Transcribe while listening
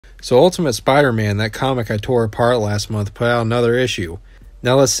So Ultimate Spider-Man, that comic I tore apart last month, put out another issue.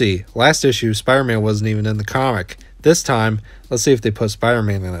 Now let's see. Last issue, Spider-Man wasn't even in the comic. This time, let's see if they put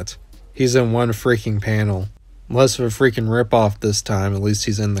Spider-Man in it. He's in one freaking panel. Less of a freaking ripoff this time, at least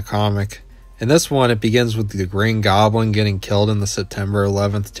he's in the comic. In this one, it begins with the Green Goblin getting killed in the September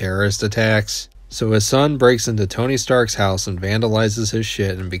 11th terrorist attacks. So his son breaks into Tony Stark's house and vandalizes his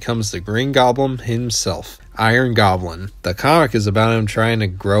shit and becomes the Green Goblin himself, Iron Goblin. The comic is about him trying to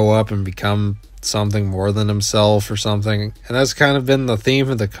grow up and become something more than himself or something, and that's kind of been the theme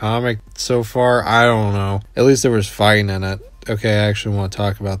of the comic so far. I don't know. At least there was fighting in it. Okay, I actually want to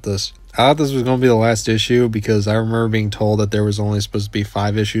talk about this. I thought this was going to be the last issue because I remember being told that there was only supposed to be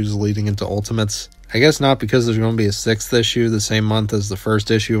 5 issues leading into Ultimates. I guess not, because there's going to be a 6th issue the same month as the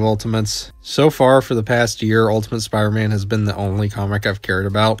first issue of Ultimates. So far, for the past year, Ultimate Spider-Man has been the only comic I've cared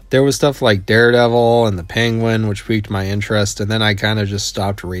about. There was stuff like Daredevil and the Penguin, which piqued my interest, and then I kind of just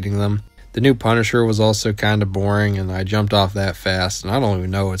stopped reading them. The new Punisher was also kind of boring, and I jumped off that fast, and I don't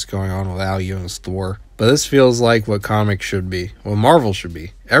even know what's going on with Al Ewing's Thor. But this feels like what comics should be, what Marvel should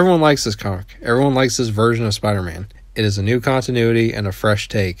be. Everyone likes this comic. Everyone likes this version of Spider-Man. It is a new continuity and a fresh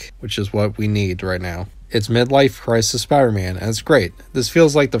take, which is what we need right now. It's midlife crisis Spider-Man, and it's great. This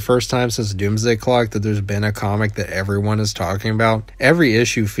feels like the first time since Doomsday Clock that there's been a comic that everyone is talking about. Every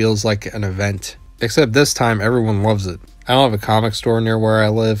issue feels like an event, except this time everyone loves it. I don't have a comic store near where I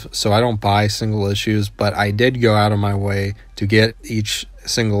live, so I don't buy single issues, but I did go out of my way to get each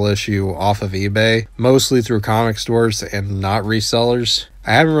single issue off of eBay, mostly through comic stores and not resellers.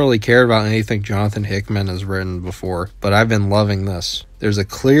 I haven't really cared about anything Jonathan Hickman has written before, but I've been loving this. There's a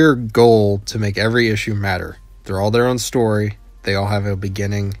clear goal to make every issue matter. They're all their own story. They all have a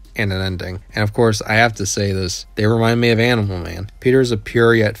beginning and an ending. And of course, I have to say this, they remind me of Animal Man. Peter's a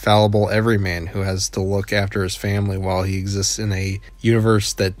pure yet fallible everyman who has to look after his family while he exists in a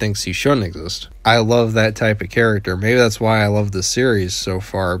universe that thinks he shouldn't exist. I love that type of character. Maybe that's why I love the series so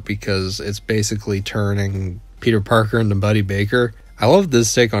far, because it's basically turning Peter Parker into Buddy Baker. I love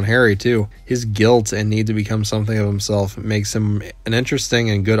this take on Harry too. His guilt and need to become something of himself makes him an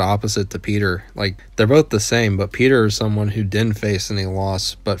interesting and good opposite to Peter. Like, they're both the same, but Peter is someone who didn't face any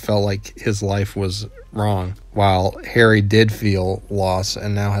loss but felt like his life was wrong, while Harry did feel loss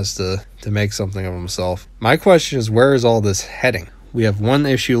and now has to make something of himself. My question is, where is all this heading? We have one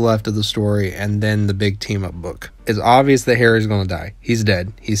issue left of the story and then the big team-up book. It's obvious that Harry's going to die. He's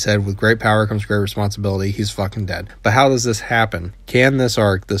dead. He said, with great power comes great responsibility. He's fucking dead. But how does this happen? Can this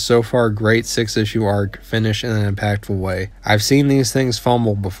arc, the so far great 6-issue arc, finish in an impactful way? I've seen these things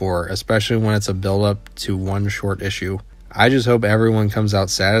fumble before, especially when it's a build-up to one short issue. I just hope everyone comes out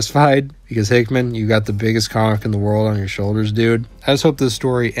satisfied, because Hickman, you got the biggest comic in the world on your shoulders, dude. I just hope this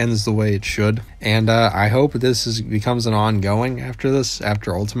story ends the way it should, and I hope this becomes an ongoing after this,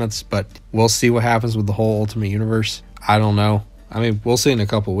 after Ultimates, but we'll see what happens with the whole Ultimate Universe. I don't know. I mean, we'll see in a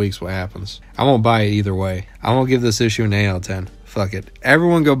couple weeks what happens. I won't buy it either way. I won't give this issue an 8 out of 10. Fuck it.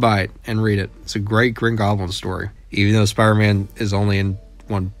 Everyone go buy it and read it. It's a great Green Goblin story, even though Spider-Man is only in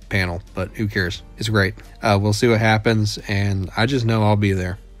one panel, but who cares? It's great. We'll see what happens, and I just know I'll be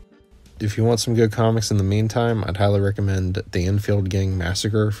there. If you want some good comics in the meantime, I'd highly recommend The Enfield Gang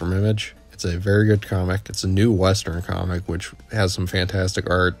Massacre from Image. It's a very good comic. It's a new Western comic, which has some fantastic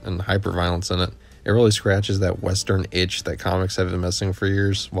art and hyper-violence in it. It really scratches that Western itch that comics have been missing for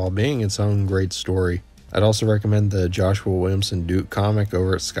years, while being its own great story. I'd also recommend the Joshua Williamson Duke comic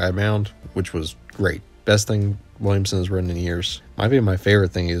over at Skybound, which was great. Best thing Williamson has written in years. Might be my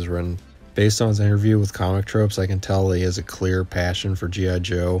favorite thing he's written. Based on his interview with Comic Tropes, I can tell he has a clear passion for G.I.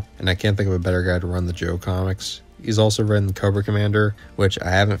 Joe, and I can't think of a better guy to run the Joe comics. He's also written Cobra Commander, which I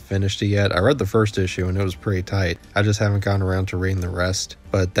haven't finished it yet. I read the first issue and it was pretty tight. I just haven't gotten around to reading the rest,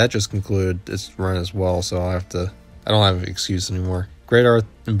 but that just concluded its run as well, so I don't have an excuse anymore. Great art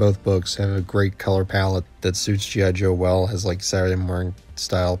in both books, have a great color palette that suits G.I. Joe well, has like Saturday morning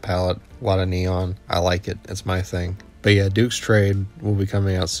style palette, a lot of neon. I like it, it's my thing. But yeah, Duke's Trade will be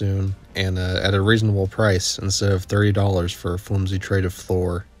coming out soon, and at a reasonable price instead of $30 for a flimsy trade of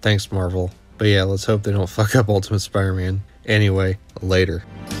Thor. Thanks, Marvel. But yeah, let's hope they don't fuck up Ultimate Spider-Man. Anyway, later.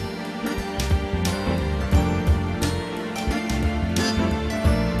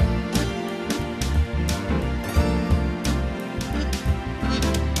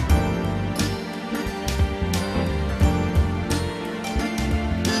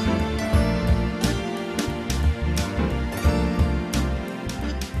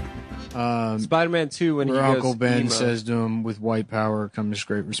 Spider-Man 2 when he where goes Uncle Ben emo. says to him, with white power comes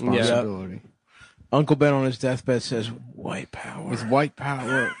great responsibility. Uncle Ben on his deathbed says, white power. With white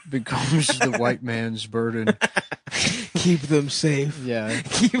power becomes the white man's burden. Keep them safe. Yeah.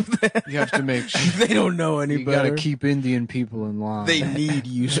 Keep them. You have to make sure. They don't know any You better. gotta keep Indian people in line. They need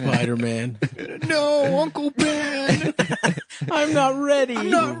you, Spider-Man. No, Uncle Ben! I'm not ready.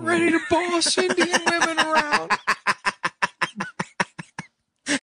 I'm not ready to boss Indian women